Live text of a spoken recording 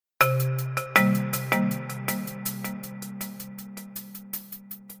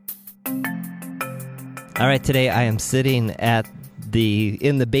All right, today I am sitting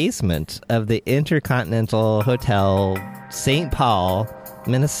in the basement of the Intercontinental Hotel, St. Paul,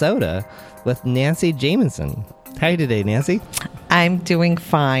 Minnesota, with Nancy Jamieson. How are you today, Nancy? I'm doing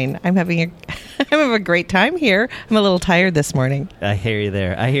fine. I'm having a great time here. I'm a little tired this morning. I hear you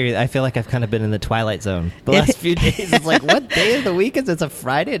there. I feel like I've kind of been in the twilight zone the last few days. It's like, what day of the week is it? It's a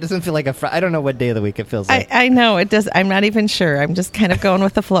Friday? It doesn't feel like a Friday. I don't know what day of the week it feels like. I know. It does. I'm not even sure. I'm just kind of going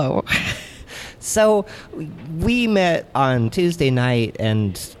with the flow. So we met on Tuesday night,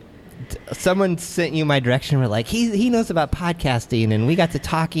 and someone sent you my direction. We're like, he knows about podcasting, and we got to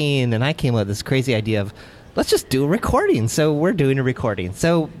talking, and I came up with this crazy idea of, let's just do a recording. So we're doing a recording.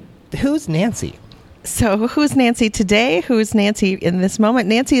 So who's Nancy? So who's Nancy today? Who's Nancy in this moment?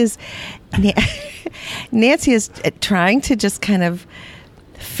 Nancy is trying to just kind of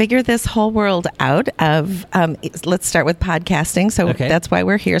figure this whole world out of, let's start with podcasting. So That's why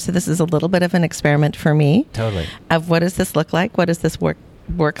we're here. So this is a little bit of an experiment for me. Totally. Of what does this look like? What does this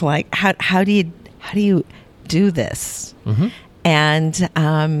work like? How do you do this? Mm-hmm.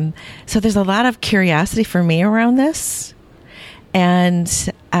 And so there's a lot of curiosity for me around this. And,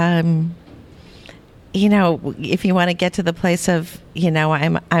 if you want to get to the place of,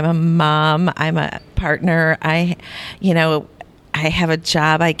 I'm a mom, I'm a partner, I have a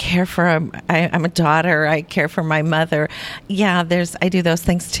job, I care for, I'm a daughter, I care for my mother. Yeah, I do those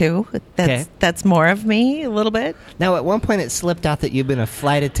things too. That's more of me a little bit. Now, at one point it slipped out that you've been a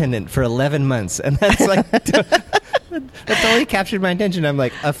flight attendant for 11 months. And that's like, that totally captured my attention. I'm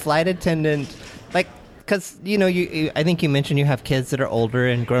like, a flight attendant, like, because, I think you mentioned you have kids that are older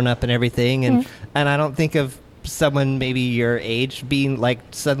and grown up and everything. And, and I don't think of someone maybe your age being like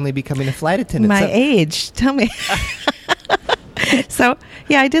suddenly becoming a flight attendant. My age, tell me. So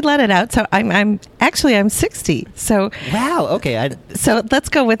yeah, I did let it out. So I'm 60. So wow, okay. So let's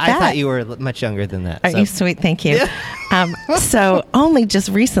go with that. I thought you were much younger than that. Are you sweet? Thank you. Yeah. So only just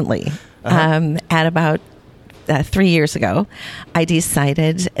recently, at about 3 years ago, I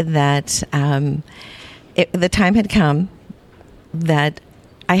decided that the time had come that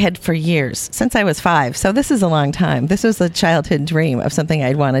I had for years, since I was 5. So this is a long time. This was a childhood dream of something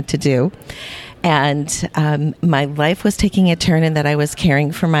I'd wanted to do. And my life was taking a turn in that I was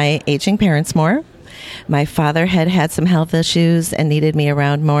caring for my aging parents more. My father had some health issues and needed me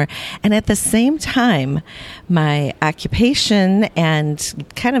around more. And at the same time, my occupation and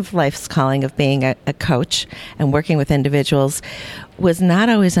kind of life's calling of being a coach and working with individuals was not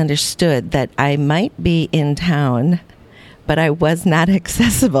always understood, that I might be in town, but I was not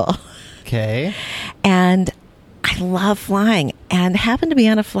accessible. Okay. And I love flying, and happened to be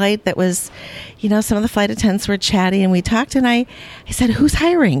on a flight that was, some of the flight attendants were chatty, and we talked, and I said, who's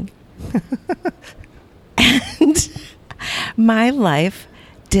hiring? And my life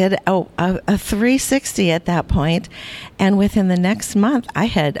did a 360 at that point, and within the next month, I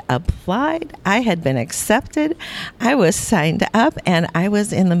had applied, I had been accepted, I was signed up, and I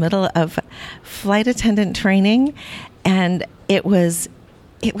was in the middle of flight attendant training, and it was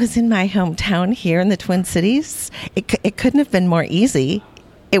in my hometown here in the Twin Cities. It couldn't have been more easy.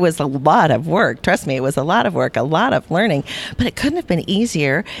 It was a lot of work. Trust me, it was a lot of work, a lot of learning. But it couldn't have been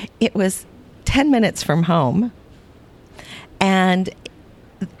easier. It was 10 minutes from home. And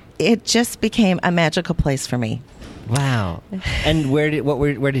it just became a magical place for me. Wow. And where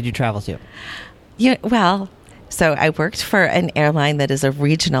did you travel to? So I worked for an airline that is a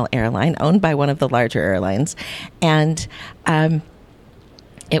regional airline owned by one of the larger airlines. And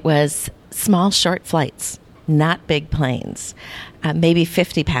it was small, short flights, not big planes, maybe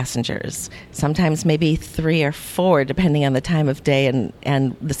 50 passengers, sometimes maybe 3 or 4, depending on the time of day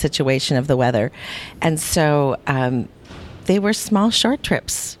and the situation of the weather. And so they were small, short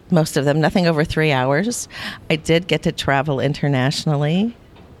trips, most of them, nothing over 3 hours. I did get to travel internationally.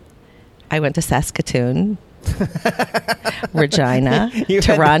 I went to Saskatoon, Regina,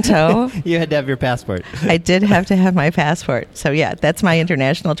 Toronto. You had to have your passport. I did have to have my passport. So yeah, that's my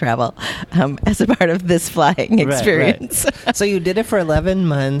international travel as a part of this flying experience. Right. So you did it for 11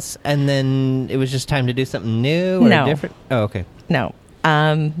 months, and then it was just time to do something new or different? Oh, okay. No.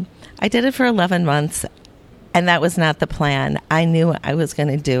 I did it for 11 months, and that was not the plan. I knew I was going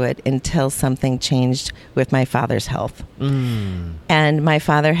to do it until something changed with my father's health. And my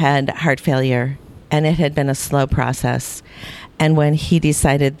father had heart failure, and it had been a slow process. And when he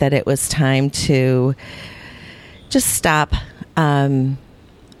decided that it was time to just stop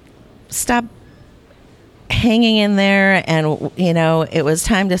hanging in there, and, it was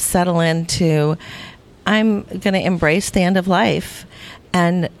time to settle into, I'm going to embrace the end of life,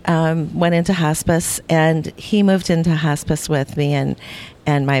 and went into hospice, and he moved into hospice with me and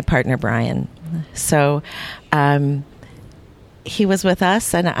my partner, Brian. So he was with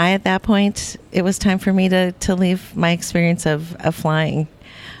us, and at that point, it was time for me to leave my experience of flying.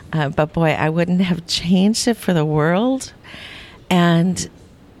 But boy, I wouldn't have changed it for the world. And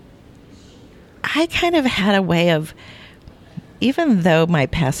I kind of had a way of, even though my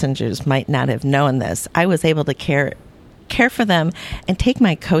passengers might not have known this, I was able to care for them and take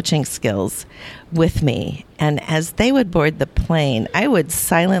my coaching skills with me. And as they would board the plane, I would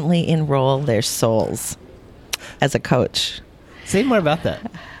silently enroll their souls as a coach. Say more about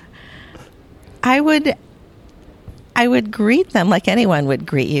that. I would greet them like anyone would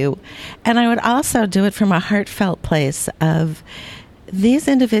greet you. And I would also do it from a heartfelt place of, these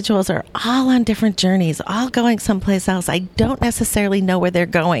individuals are all on different journeys, all going someplace else. I don't necessarily know where they're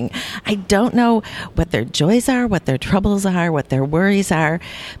going. I don't know what their joys are, what their troubles are, what their worries are,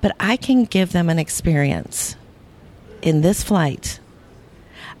 but I can give them an experience in this flight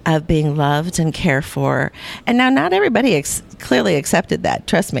of being loved and cared for. And now not everybody clearly accepted that,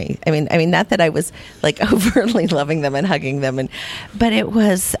 trust me. I mean, not that I was like overtly loving them and hugging them, but it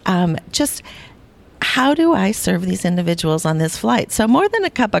was just, how do I serve these individuals on this flight? So more than a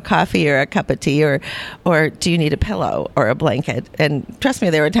cup of coffee or a cup of tea or do you need a pillow or a blanket? And trust me,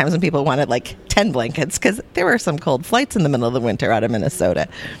 there were times when people wanted like 10 blankets because there were some cold flights in the middle of the winter out of Minnesota.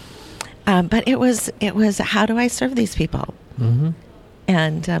 But it was how do I serve these people? Mm-hmm.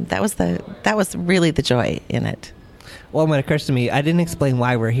 And that was really the joy in it. Well, when it occurs to me, I didn't explain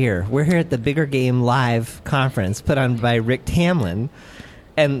why we're here. We're here at the Bigger Game Live conference put on by Rick Tamlin.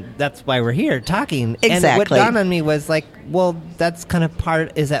 And that's why we're here talking. Exactly. And what dawned on me was like, well, that's kind of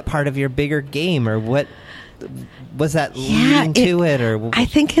is that part of your bigger game, or what was that leading to it? Or I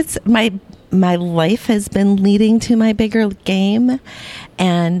think it's my life has been leading to my bigger game,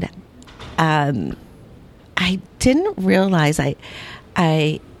 and I didn't realize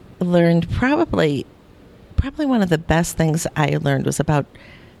I learned probably one of the best things I learned was about.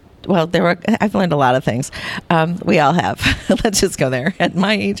 Well, I've learned a lot of things. We all have. Let's just go there. At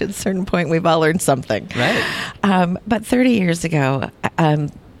my age, at a certain point, we've all learned something. Right. But 30 years ago,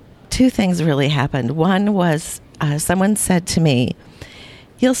 two things really happened. One was someone said to me,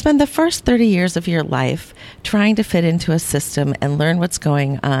 you'll spend the first 30 years of your life trying to fit into a system and learn what's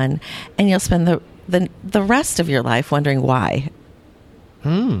going on, and you'll spend the rest of your life wondering why.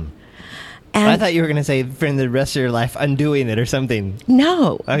 And I thought you were going to say for the rest of your life undoing it or something.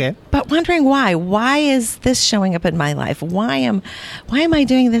 No. Okay. But wondering why. Why is this showing up in my life? Why am I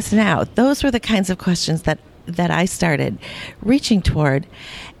doing this now? Those were the kinds of questions that I started reaching toward.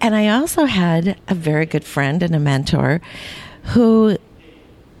 And I also had a very good friend and a mentor who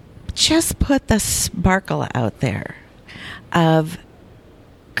just put the sparkle out there of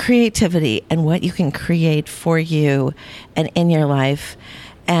creativity and what you can create for you and in your life.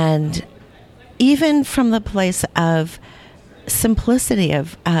 And even from the place of simplicity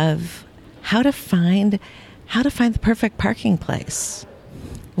of how to find the perfect parking place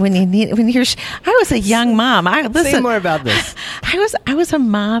I was a young mom. Say more about this. I was a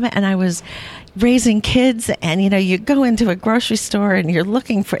mom, and I was raising kids, and you go into a grocery store and you're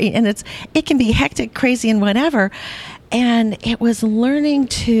looking for, and it can be hectic, crazy, and whatever. And it was learning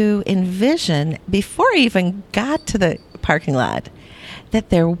to envision before I even got to the parking lot that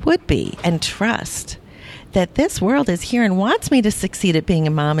there would be, and trust that this world is here and wants me to succeed at being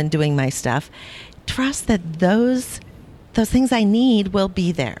a mom and doing my stuff. Trust that those things I need will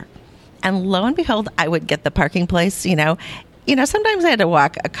be there. And lo and behold, I would get the parking place, sometimes I had to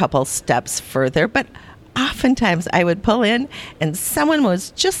walk a couple steps further, but oftentimes I would pull in and someone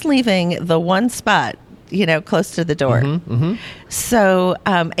was just leaving the one spot close to the door. Mm-hmm, mm-hmm. So,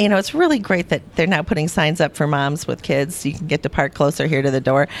 it's really great that they're now putting signs up for moms with kids. You can get to park closer here to the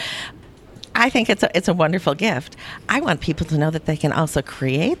door. I think it's a wonderful gift. I want people to know that they can also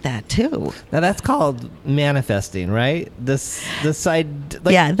create that too. Now that's called manifesting, right? This side.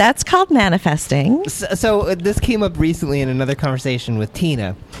 Yeah, that's called manifesting. So this came up recently in another conversation with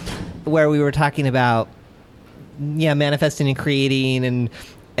Tina, where we were talking about manifesting and creating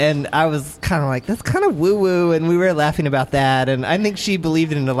and I was kind of like, that's kind of woo-woo, and we were laughing about that, and I think she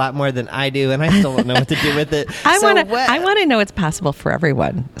believed in it a lot more than I do, and I still don't know what to do with it. I want to know it's possible for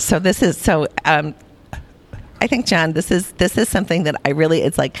everyone. So I think, John, this is something that I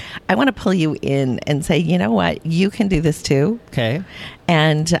want to pull you in and say, you know what, you can do this too. Okay.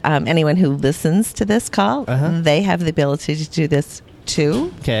 And anyone who listens to this call, they have the ability to do this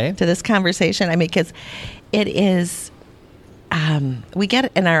too. Okay. To this conversation. I mean, because it is... we get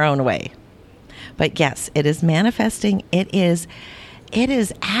it in our own way. But yes, it is manifesting. It is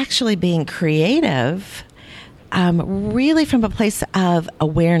actually being creative really from a place of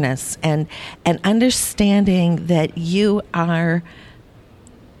awareness and understanding that you're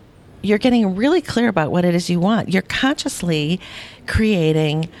getting really clear about what it is you want. You're consciously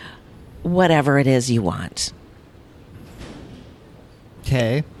creating whatever it is you want.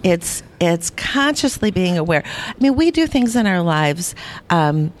 Okay. It's consciously being aware. I mean, we do things in our lives,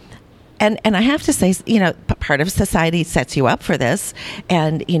 and I have to say, part of society sets you up for this.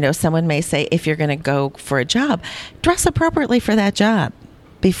 And, someone may say, if you're going to go for a job, dress appropriately for that job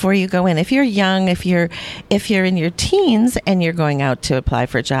before you go in. If you're young, if you're in your teens and you're going out to apply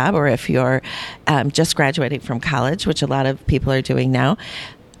for a job, or if you're just graduating from college, which a lot of people are doing now,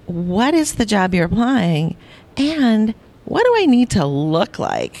 what is the job you're applying, and what do I need to look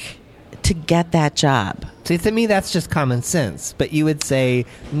like to get that job? See, to me, that's just common sense. But you would say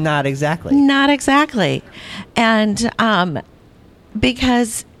not exactly. Not exactly. And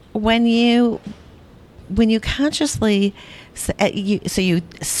because when you consciously, you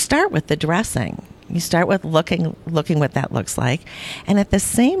start with the dressing. You start with looking what that looks like. And at the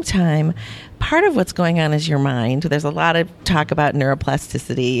same time, part of what's going on is your mind. There's a lot of talk about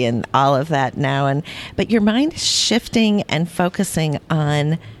neuroplasticity and all of that now. But your mind is shifting and focusing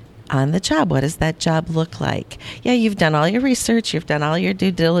on the job. What does that job look like? Yeah, you've done all your research. You've done all your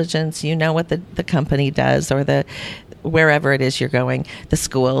due diligence. You know what the company does, or wherever it is you're going, the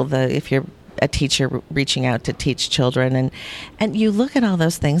school, if you're a teacher reaching out to teach children. And you look at all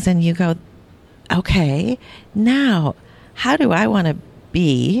those things and you go, okay, now how do I want to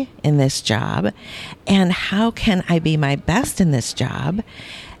be in this job, and how can I be my best in this job,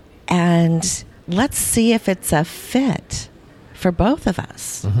 and let's see if it's a fit for both of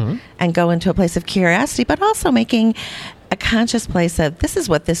us. Mm-hmm. And go into a place of curiosity, but also making a conscious place of, this is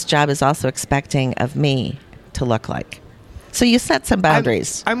what this job is also expecting of me to look like. So you set some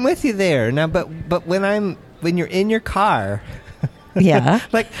boundaries. I'm with you there now, but when you're in your car. Yeah.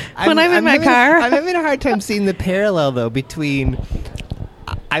 Like I'm in my car. I'm having a hard time seeing the parallel, though, between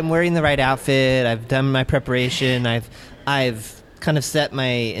I'm wearing the right outfit, I've done my preparation, I've kind of set my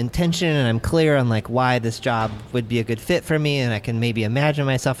intention, and I'm clear on like why this job would be a good fit for me, and I can maybe imagine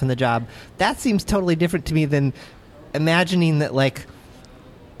myself in the job. That seems totally different to me than imagining that like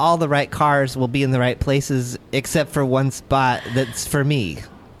all the right cars will be in the right places except for one spot that's for me.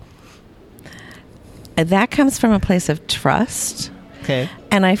 That comes from a place of trust. Okay.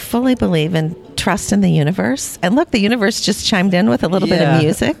 And I fully believe in trust in the universe. And look, the universe just chimed in with a little bit of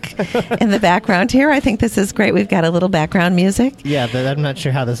music in the background here. I think this is great. We've got a little background music. Yeah, but I'm not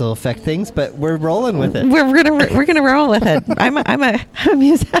sure how this will affect things, but we're rolling with it. We're gonna roll with it.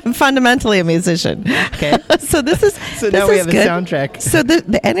 I'm fundamentally a musician. Okay. So this is now we have good. a soundtrack. So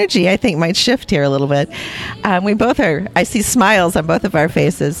the energy, I think, might shift here a little bit. We both are. I see smiles on both of our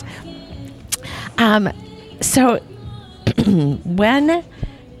faces. So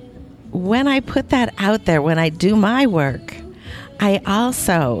when I put that out there, when I do my work, I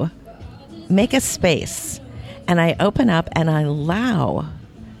also make a space and I open up and I allow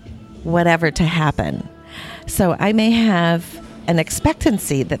whatever to happen. So I may have an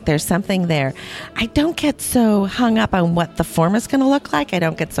expectancy that there's something there. I don't get so hung up on what the form is going to look like. I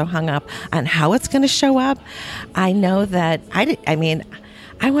don't get so hung up on how it's going to show up. I know that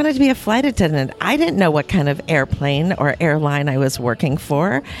I wanted to be a flight attendant. I didn't know what kind of airplane or airline I was working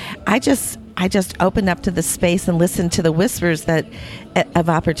for. I just opened up to the space and listened to the whispers of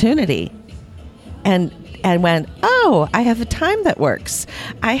opportunity, and went, oh, I have a time that works.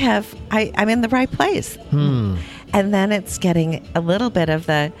 I'm in the right place. And then it's getting a little bit of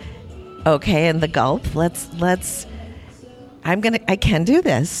the okay and the gulp. I can do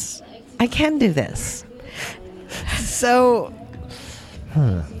this. I can do this. So.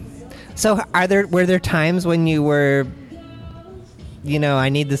 So were there times when you were, I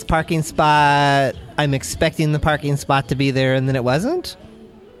need this parking spot, I'm expecting the parking spot to be there, and then it wasn't?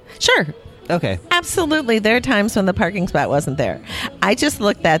 Sure. Okay. Absolutely. There are times when the parking spot wasn't there. I just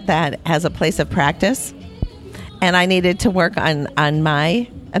looked at that as a place of practice, and I needed to work on my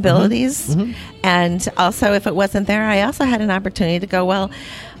abilities. Mm-hmm. And also, if it wasn't there, I also had an opportunity to go, well,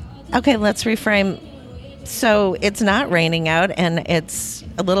 okay, let's reframe. So it's not raining out, and it's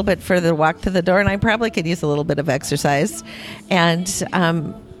a little bit further to walk to the door, and I probably could use a little bit of exercise. And, so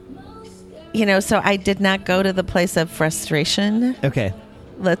I did not go to the place of frustration. Okay.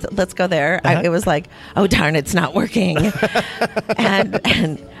 Let's go there. Uh-huh. It was like, oh, darn, it's not working. and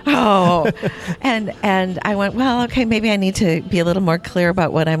I went, well, okay, maybe I need to be a little more clear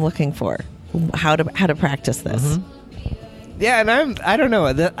about what I'm looking for, how to practice this. Mm-hmm. Yeah, and I don't know.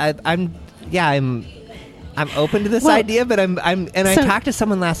 I'm open to this idea, but I talked to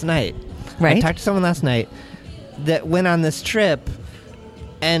someone last night. Right. I talked to someone last night that went on this trip,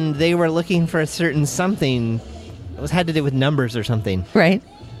 and they were looking for a certain something. It had to do with numbers or something. Right.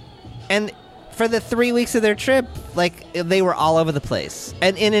 And for the 3 weeks of their trip, like, they were all over the place,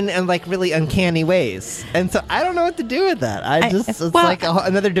 and in like really uncanny ways. And so I don't know what to do with that. It's like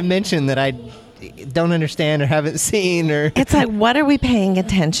another dimension that I don't understand or haven't seen. Or it's like, what are we paying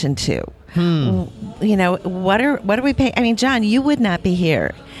attention to? You know, what are we paying? I mean, John, you would not be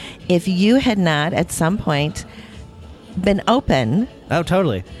here if you had not at some point been open. Oh,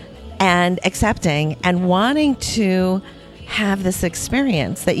 totally. And accepting and wanting to have this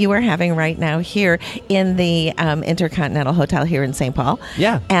experience that you are having right now here in the Intercontinental Hotel here in St. Paul.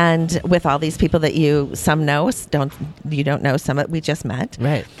 Yeah. And with all these people that you don't know, some that we just met.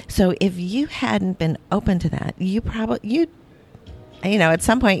 Right. So if you hadn't been open to that, you at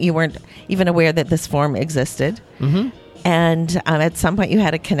some point you weren't even aware that this form existed. Mm-hmm. And at some point you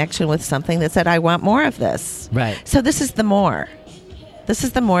had a connection with something that said, I want more of this. Right. So this is the more. This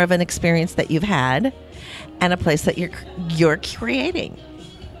is the more of an experience that you've had and a place that you're creating.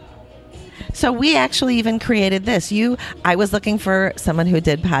 So we actually even created this. I was looking for someone who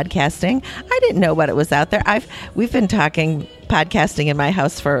did podcasting. I didn't know what it was out there. We've been talking podcasting in my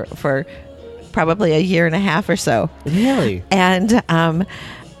house for probably a year and a half or so. Really? And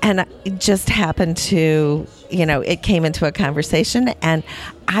it just happened to, it came into a conversation, and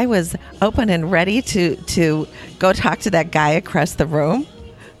I was open and ready to go talk to that guy across the room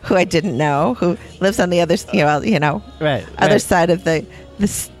who I didn't know, who lives on the other, other side of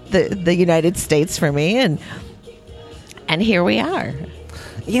the United States for me, and here we are.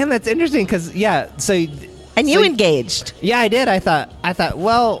 Yeah, that's interesting because you engaged. Yeah, I did. I thought,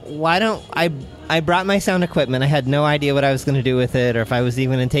 well, why don't I brought my sound equipment. I had no idea what I was going to do with it or if I was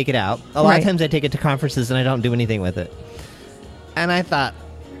even going to take it out. A lot of times I take it to conferences and I don't do anything with it. And I thought,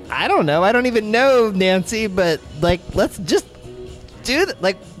 I don't know. I don't even know, Nancy, but let's just do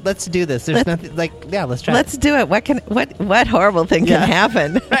let's do this. There's nothing let's try. Let's do it. What horrible thing can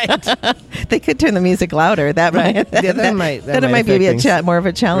happen? Right. They could turn the music louder. That might be more of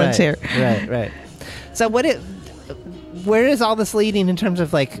a challenge here. Right. So where is all this leading in terms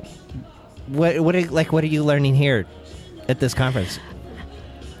of what are you learning here at this conference?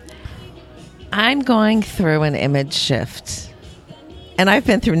 I'm going through an image shift. And I've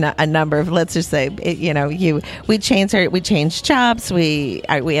been through a number of, let's just say, we change jobs, we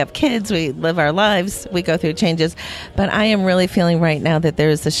have kids, we live our lives, we go through changes. But I am really feeling right now that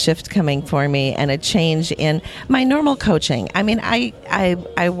there's a shift coming for me and a change in my normal coaching. I mean, I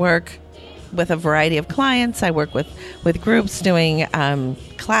work with a variety of clients. I work with groups doing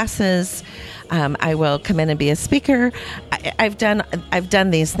classes. I will come in and be a speaker. I've done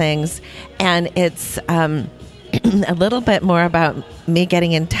these things, and it's a little bit more about me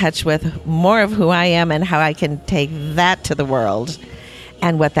getting in touch with more of who I am and how I can take that to the world,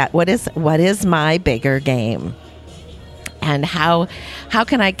 and what is my bigger game, and how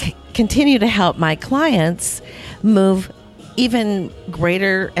can I continue to help my clients move even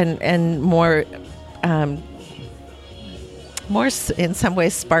greater and more in some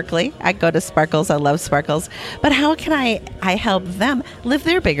ways sparkly. I go to Sparkles. I love Sparkles. But how can I help them live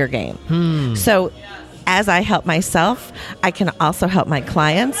their bigger game? So as I help myself, I can also help my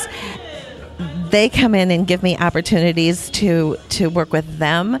clients. They come in and give me opportunities to work with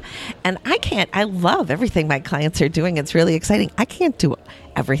them. And I love everything my clients are doing. It's really exciting. I can't do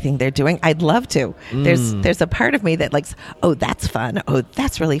everything they're doing. I'd love to. There's a part of me that likes, oh, that's fun. Oh,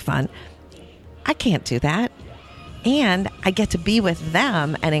 that's really fun. I can't do that. And I get to be with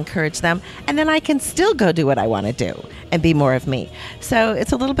them and encourage them. And then I can still go do what I want to do and be more of me. So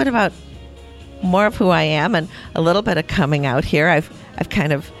it's a little bit about more of who I am and a little bit of coming out here. I've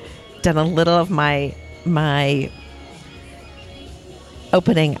kind of done a little of my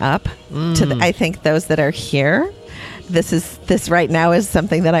opening up to I think those that are here. This right now is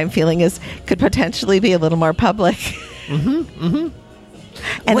something that I'm feeling could potentially be a little more public.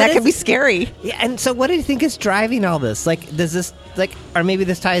 And that can be scary. Yeah, and so what do you think is driving all this? Does this or maybe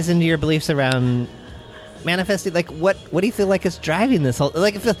this ties into your beliefs around manifesting? What do you feel like is driving this whole?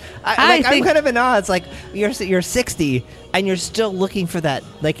 I'm kind of in awe. It's like you're 60 and you're still looking for that.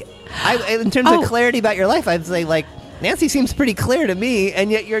 In terms of clarity about your life, I'd say Nancy seems pretty clear to me, and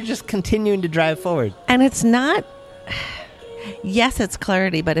yet you're just continuing to drive forward. And it's not. Yes, it's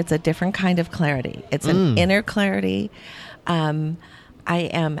clarity, but it's a different kind of clarity. It's an inner clarity. I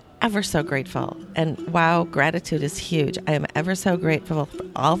am ever so grateful. And wow, gratitude is huge. I am ever so grateful for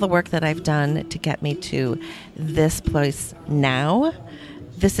all the work that I've done to get me to this place now.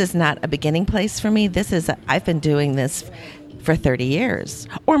 This is not a beginning place for me. I've been doing this for 30 years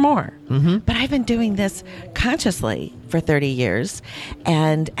or more. But I've been doing this consciously for 30 years.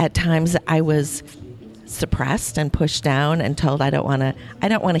 And at times I was suppressed and pushed down and told, I don't want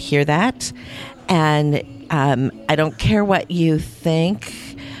to hear that. And I don't care what you think,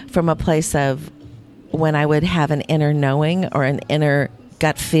 from a place of when I would have an inner knowing or an inner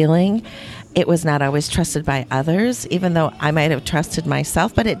gut feeling. It was not always trusted by others, even though I might have trusted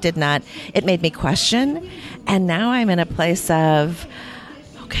myself, but it made me question. And now I'm in a place of,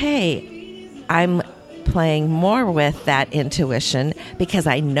 okay, I'm playing more with that intuition because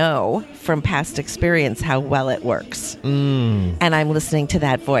I know from past experience how well it works. And I'm listening to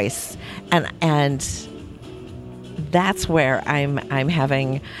that voice. And that's where I'm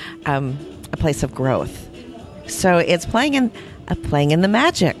having a place of growth. So it's playing in the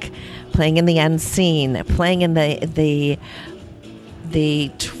magic, playing in the unseen, playing in the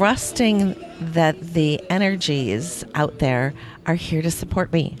trusting that the energies out there are here to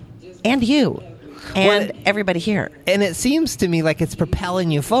support me and you and everybody here. And it seems to me like it's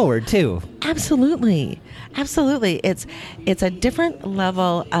propelling you forward too. Absolutely. It's a different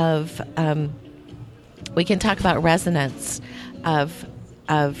level of we can talk about resonance of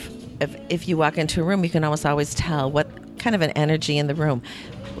if you walk into a room, you can almost always tell what kind of an energy in the room.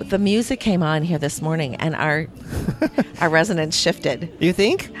 The music came on here this morning, and our resonance shifted. You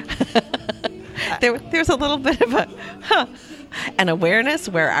think? There's a little bit of an awareness.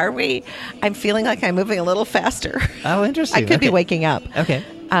 Where are we? I'm feeling like I'm moving a little faster. Oh, interesting. I could be waking up. Okay.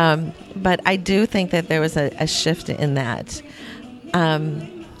 But I do think that there was a shift in that.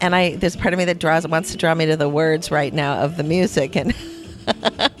 And there's part of me that wants to draw me to the words right now of the music, and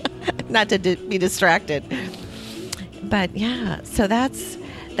not to be distracted. But yeah, so that's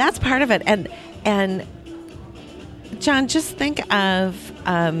part of it. And John, just think of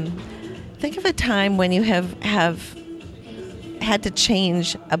a time when you have had to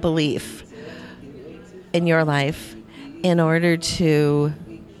change a belief in your life in order to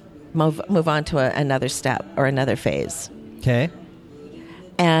move on to another step or another phase. Okay.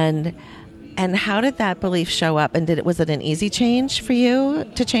 And how did that belief show up? And was it an easy change for you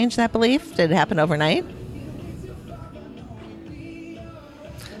to change that belief? Did it happen overnight?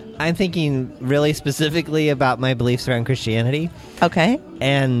 I'm thinking really specifically about my beliefs around Christianity. Okay.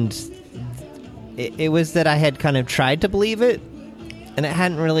 And it was that I had kind of tried to believe it, and it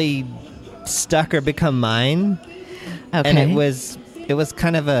hadn't really stuck or become mine. Okay. And it was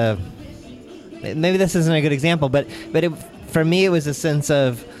kind of maybe this isn't a good example, but for me it was a sense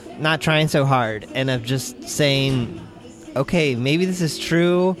of not trying so hard and of just saying, okay, maybe this is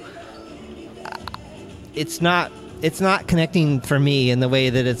true. It's not connecting for me in the way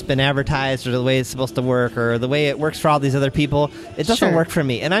that it's been advertised or the way it's supposed to work or the way it works for all these other people. It doesn't work for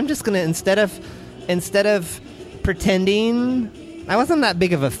me. And I'm just going to, instead of pretending, I wasn't that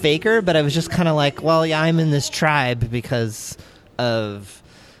big of a faker, but I was just kind of like, well, yeah, I'm in this tribe because of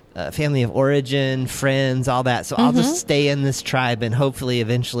family of origin, friends, all that. So I'll just stay in this tribe and hopefully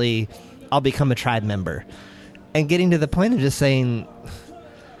eventually I'll become a tribe member. And getting to the point of just saying,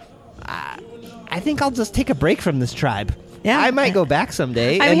 I think I'll just take a break from this tribe. Yeah. I might go back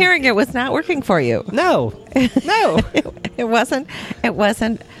someday. I'm hearing it was not working for you. No. It wasn't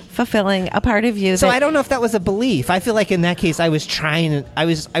fulfilling a part of you. So I don't know if that was a belief. I feel like in that case I was trying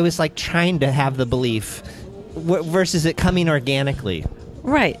to have the belief versus it coming organically.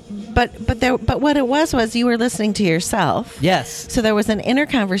 Right. But what it was you were listening to yourself. Yes. So there was an inner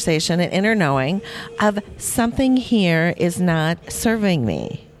conversation, an inner knowing of something here is not serving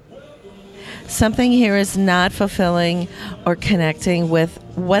me. Something here is not fulfilling or connecting with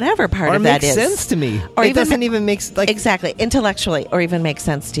whatever part of that is. Or makes sense to me. Or it doesn't even make sense. Exactly. Intellectually, or even makes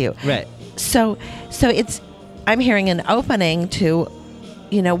sense to you. Right. So I'm hearing an opening to,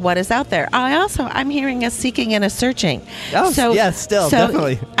 what is out there. I'm hearing a seeking and a searching. Oh, yes,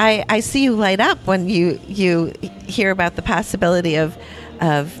 definitely. I see you light up when you hear about the possibility of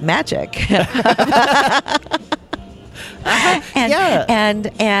magic.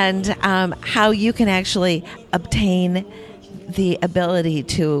 And how you can actually obtain the ability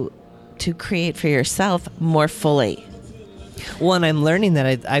to create for yourself more fully. Well, and I'm learning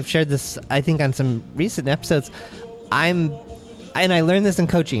that I've shared this, I think, on some recent episodes. And I learned this in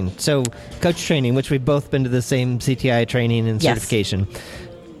coaching. So coach training, which we've both been to the same CTI training and certification,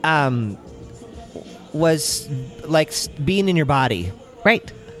 was like being in your body.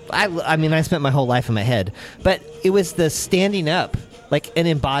 Right. I mean, I spent my whole life in my head, but it was the standing up, and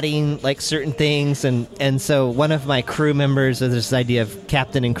embodying certain things. And so one of my crew members, there's this idea of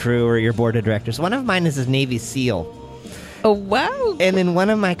captain and crew or your board of directors. One of mine is a Navy SEAL. Oh, wow. And in one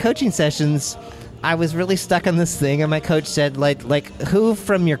of my coaching sessions, I was really stuck on this thing, and my coach said, like, who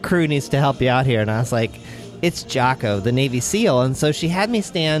from your crew needs to help you out here? And I was like, it's Jocko, the Navy SEAL. And so she had me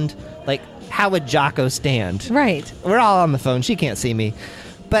stand, like, how would Jocko stand? Right. We're all on the phone. She can't see me.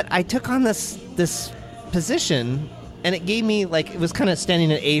 But I took on this position, and it gave me, like, it was kind of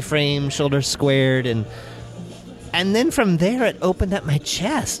standing at A-frame, shoulders squared, and then from there it opened up my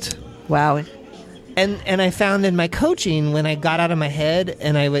chest. Wow. And I found in my coaching, when I got out of my head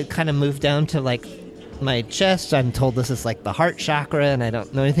and I would kind of move down to, like, my chest, I'm told this is, like, the heart chakra, and I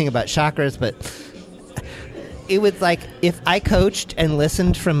don't know anything about chakras, but it was like if I coached and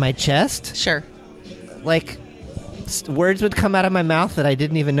listened from my chest. Sure. Like, words would come out of my mouth that I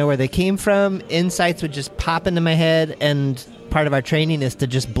didn't even know where they came from. Insights would just pop into my head, and part of our training is to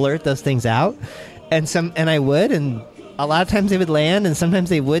just blurt those things out. And I would, and a lot of times they would land, and sometimes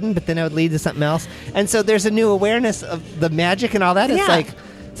they wouldn't, but then I would lead to something else. And so there's a new awareness of the magic and all that.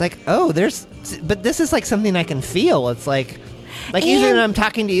 It's like, oh, but this is like something I can feel. It's like even when I'm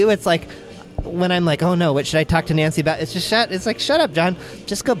talking to you, it's like, when I'm like, oh no, what should I talk to Nancy about? It's just shut up, John.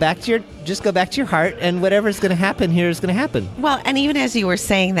 Just go back to your heart, and whatever's going to happen here is going to happen. Well, and even as you were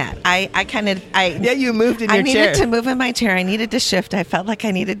saying that, yeah, you moved in your chair. I needed to move in my chair. I needed to shift. I felt like I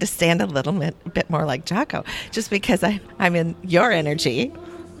needed to stand a little bit more like Jocko, just because I'm in your energy.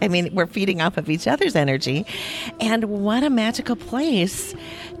 I mean, we're feeding off of each other's energy, and what a magical place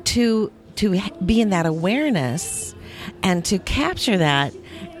to be in that awareness and to capture that,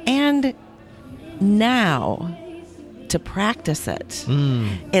 and now to practice it.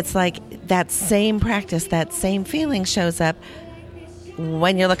 It's like that same practice, that same feeling shows up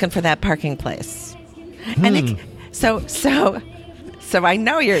when you're looking for that parking place. And so I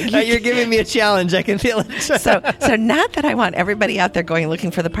know you're giving me a challenge. I can feel it. so not that I want everybody out there going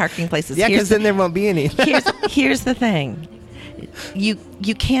looking for the parking places. Yeah, because then there won't be any. here's the thing.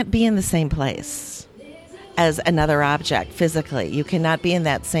 You can't be in the same place as another object physically. You cannot be in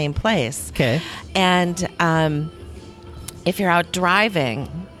that same place. Okay. And if you're out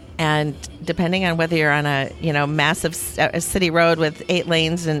driving, and depending on whether you're on a massive city road with 8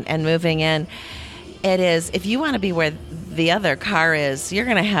 lanes and moving in, it is, if you want to be where the other car is, you're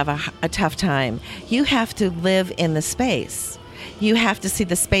going to have a tough time. You have to live in the space. You have to see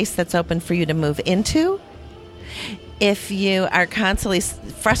the space that's open for you to move into. If you are constantly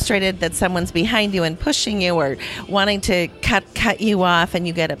frustrated that someone's behind you and pushing you, or wanting to cut you off, and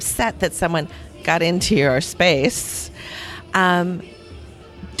you get upset that someone got into your space,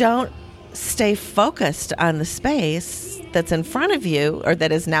 don't stay focused on the space that's in front of you, or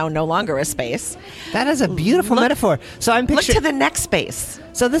that is now no longer a space. That is a beautiful metaphor. So I'm picturing... Look to the next space.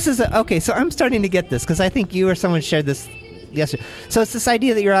 So this is... okay, so I'm starting to get this, because I think you or someone shared this yesterday. So it's this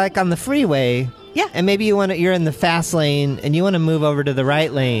idea that you're like on the freeway... Yeah. And maybe you're in the fast lane and you want to move over to the right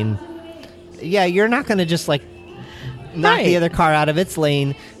lane. Yeah, you're not going to just like knock the other car out of its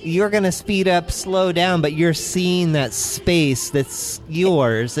lane. You're going to speed up, slow down, but you're seeing that space that's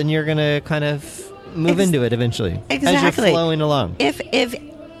yours, and you're going to kind of move into it eventually. Exactly. As you're flowing along. If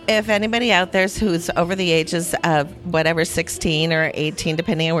anybody out there who's over the ages of whatever, 16 or 18,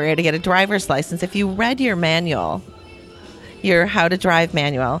 depending on where you're to get a driver's license, if you read your manual, your how to drive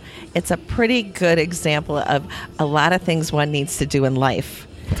manual, it's a pretty good example of a lot of things one needs to do in life.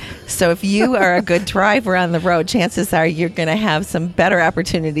 So if you are a good driver on the road, chances are you're going to have some better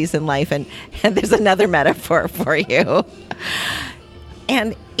opportunities in life. And there's another metaphor for you.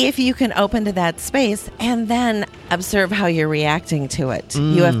 And if you can open to that space and then observe how you're reacting to it,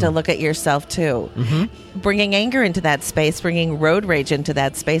 you have to look at yourself too. Mm-hmm. Bringing anger into that space, bringing road rage into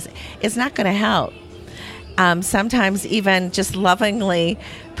that space is not going to help. Sometimes even just lovingly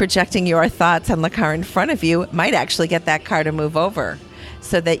projecting your thoughts on the car in front of you might actually get that car to move over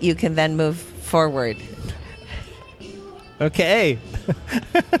so that you can then move forward. Okay.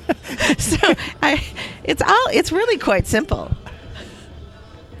 So it's really quite simple.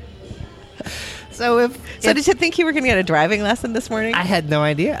 So did you think you were going to get a driving lesson this morning? I had no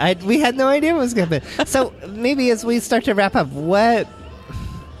idea. We had no idea what was going to happen. So maybe as we start to wrap up,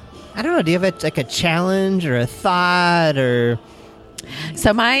 I don't know. Do you have a challenge or a thought or?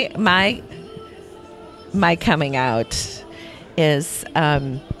 So my coming out is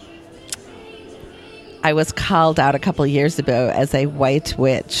I was called out a couple of years ago as a white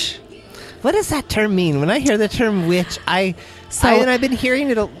witch. What does that term mean? When I hear the term witch, and I've been hearing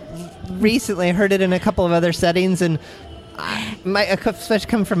it recently. I heard it in a couple of other settings, and especially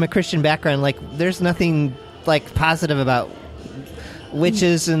come from a Christian background, like there's nothing like positive about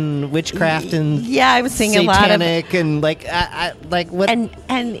witches and witchcraft and I was seeing a lot of and like what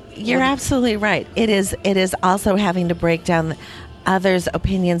and you're absolutely right. It is also having to break down others'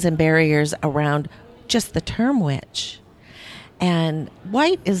 opinions and barriers around just the term witch. And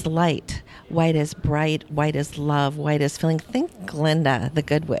white is light. White is bright. White is love. White is feeling. Think Glinda, the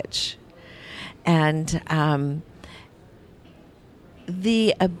good witch. And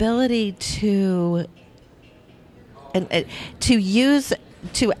the ability to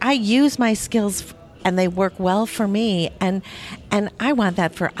I use my skills and they work well for me, and I want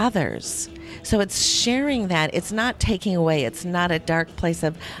that for others. So it's sharing that. It's not taking away. It's not a dark place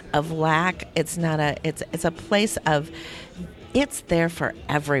of lack. It's a place of, it's there for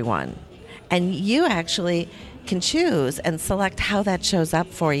everyone. And you actually can choose and select how that shows up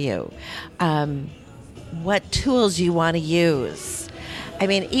for you. What tools you want to use. I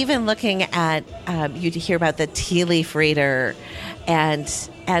mean, even looking at, you hear about the tea leaf reader, and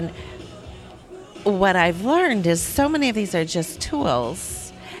what I've learned is so many of these are just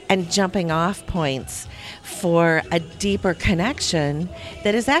tools and jumping off points for a deeper connection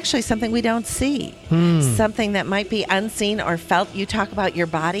that is actually something we don't see. Something that might be unseen or felt. You talk about your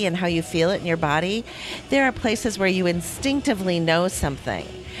body and how you feel it in your body. There are places where you instinctively know something.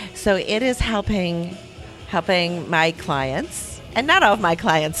 So it is helping my clients, and not all of my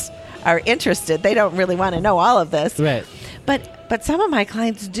clients are interested. They don't really want to know all of this. Right. But some of my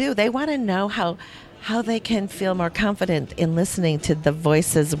clients do. They want to know how they can feel more confident in listening to the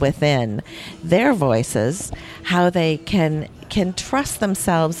voices within their voices, how they can trust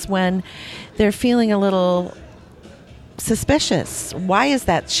themselves when they're feeling a little suspicious. Why is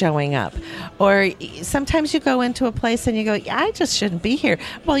that showing up? Or sometimes you go into a place and you go, I just shouldn't be here.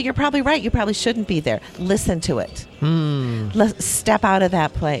 Well, you're probably right. You probably shouldn't be there. Listen to it. Step out of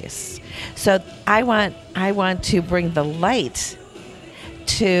that place. So I want to bring the light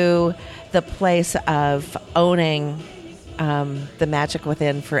to the place of owning the magic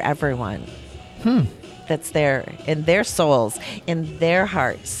within for everyone. That's there in their souls, in their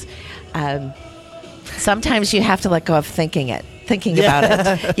hearts. Sometimes you have to let go of thinking about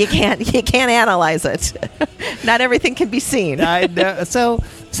it. You can't analyze it. Not everything can be seen. I know. So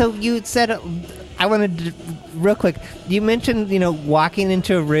you said, I wanted to, real quick, you mentioned, walking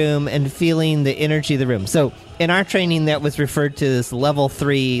into a room and feeling the energy of the room. So in our training, that was referred to as level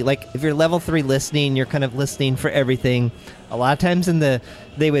 3. Like if you're level 3 listening, you're kind of listening for everything. A lot of times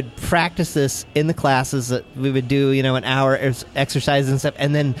they would practice this in the classes that we would do, an hour exercise and stuff.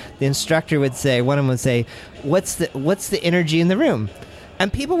 And then the instructor would say, one of them would say, what's the energy in the room?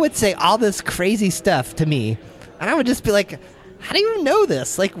 And people would say all this crazy stuff to me. And I would just be like, how do you know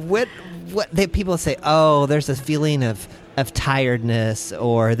this? Like what people say, oh, there's a feeling of tiredness,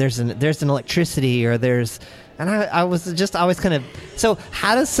 or there's an electricity, or and I was just always kind of, so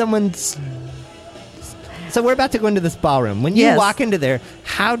how does someone, so we're about to go into this ballroom. When you walk into there,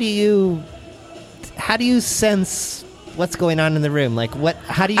 how do you sense what's going on in the room? Like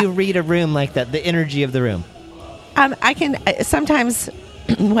how do you read a room like that, the energy of the room? I can sometimes,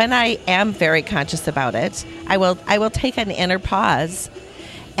 when I am very conscious about it, I will take an inner pause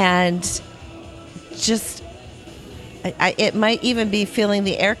and just, it might even be feeling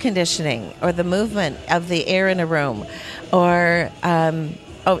the air conditioning or the movement of the air in a room, or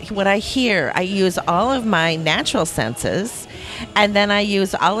what I hear. I use all of my natural senses, and then I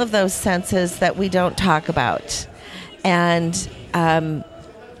use all of those senses that we don't talk about, and the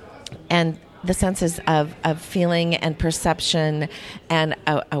senses of feeling and perception and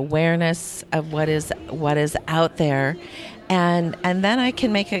awareness of what is out there, and then I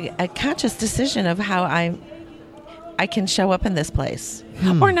can make a conscious decision of how I can show up in this place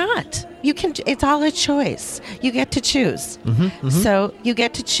or not. You can. It's all a choice. You get to choose. So you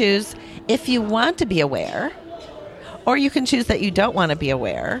get to choose if you want to be aware, or you can choose that you don't want to be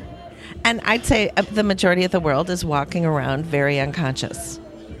aware. And I'd say the majority of the world is walking around very unconscious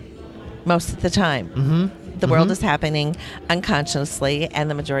most of the time. The world is happening unconsciously, and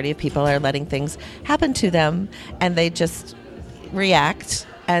the majority of people are letting things happen to them, and they just react,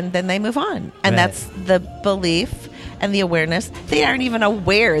 and then they move on. And that's the belief and the awareness. They aren't even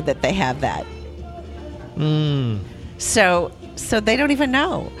aware that they have that. So they don't even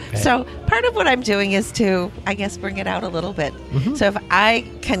know. So part of what I'm doing is to, I guess, bring it out a little bit. So if I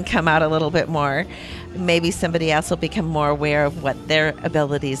can come out a little bit more, maybe somebody else will become more aware of what their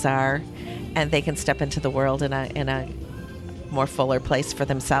abilities are, and they can step into the world in a more fuller place for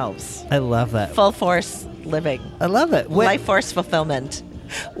themselves. I love that. Full force living. I love it. Life force fulfillment.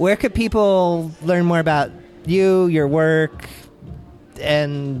 Where could people learn more about you, your work,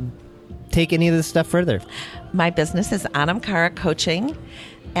 and take any of this stuff further? My business is Anam Cara Coaching.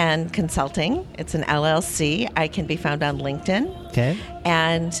 and Consulting. It's an LLC. I can be found on LinkedIn. Okay.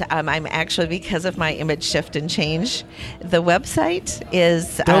 And I'm actually, because of my image shift and change, the website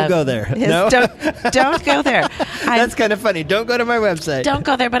is... Don't go there. No? Don't go there. That's kind of funny. Don't go to my website. Don't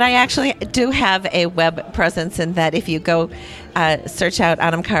go there, but I actually do have a web presence in that if you go search out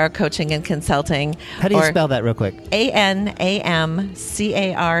Anam Cara Coaching and Consulting. How do you spell that real quick?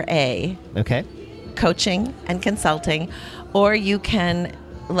 ANAMCARA. Okay. Coaching and Consulting. Or you can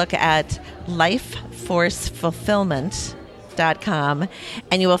look at lifeforcefulfillment.com,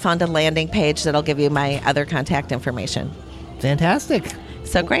 and you will find a landing page that'll give you my other contact information. Fantastic.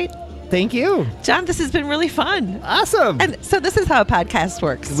 So great. Thank you. John, this has been really fun. Awesome. And so this is how a podcast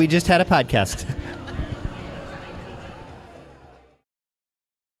works. We just had a podcast.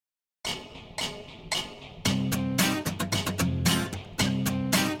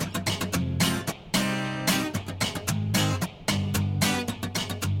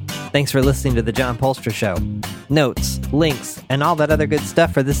 Thanks for listening to The John Polster Show. Notes, links, and all that other good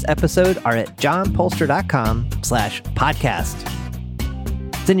stuff for this episode are at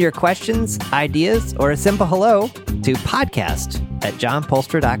johnpolster.com/podcast. Send your questions, ideas, or a simple hello to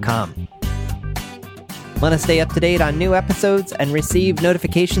podcast@johnpolster.com. Want to stay up to date on new episodes and receive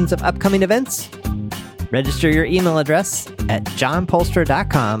notifications of upcoming events? Register your email address at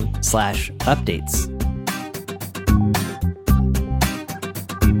johnpolster.com/updates.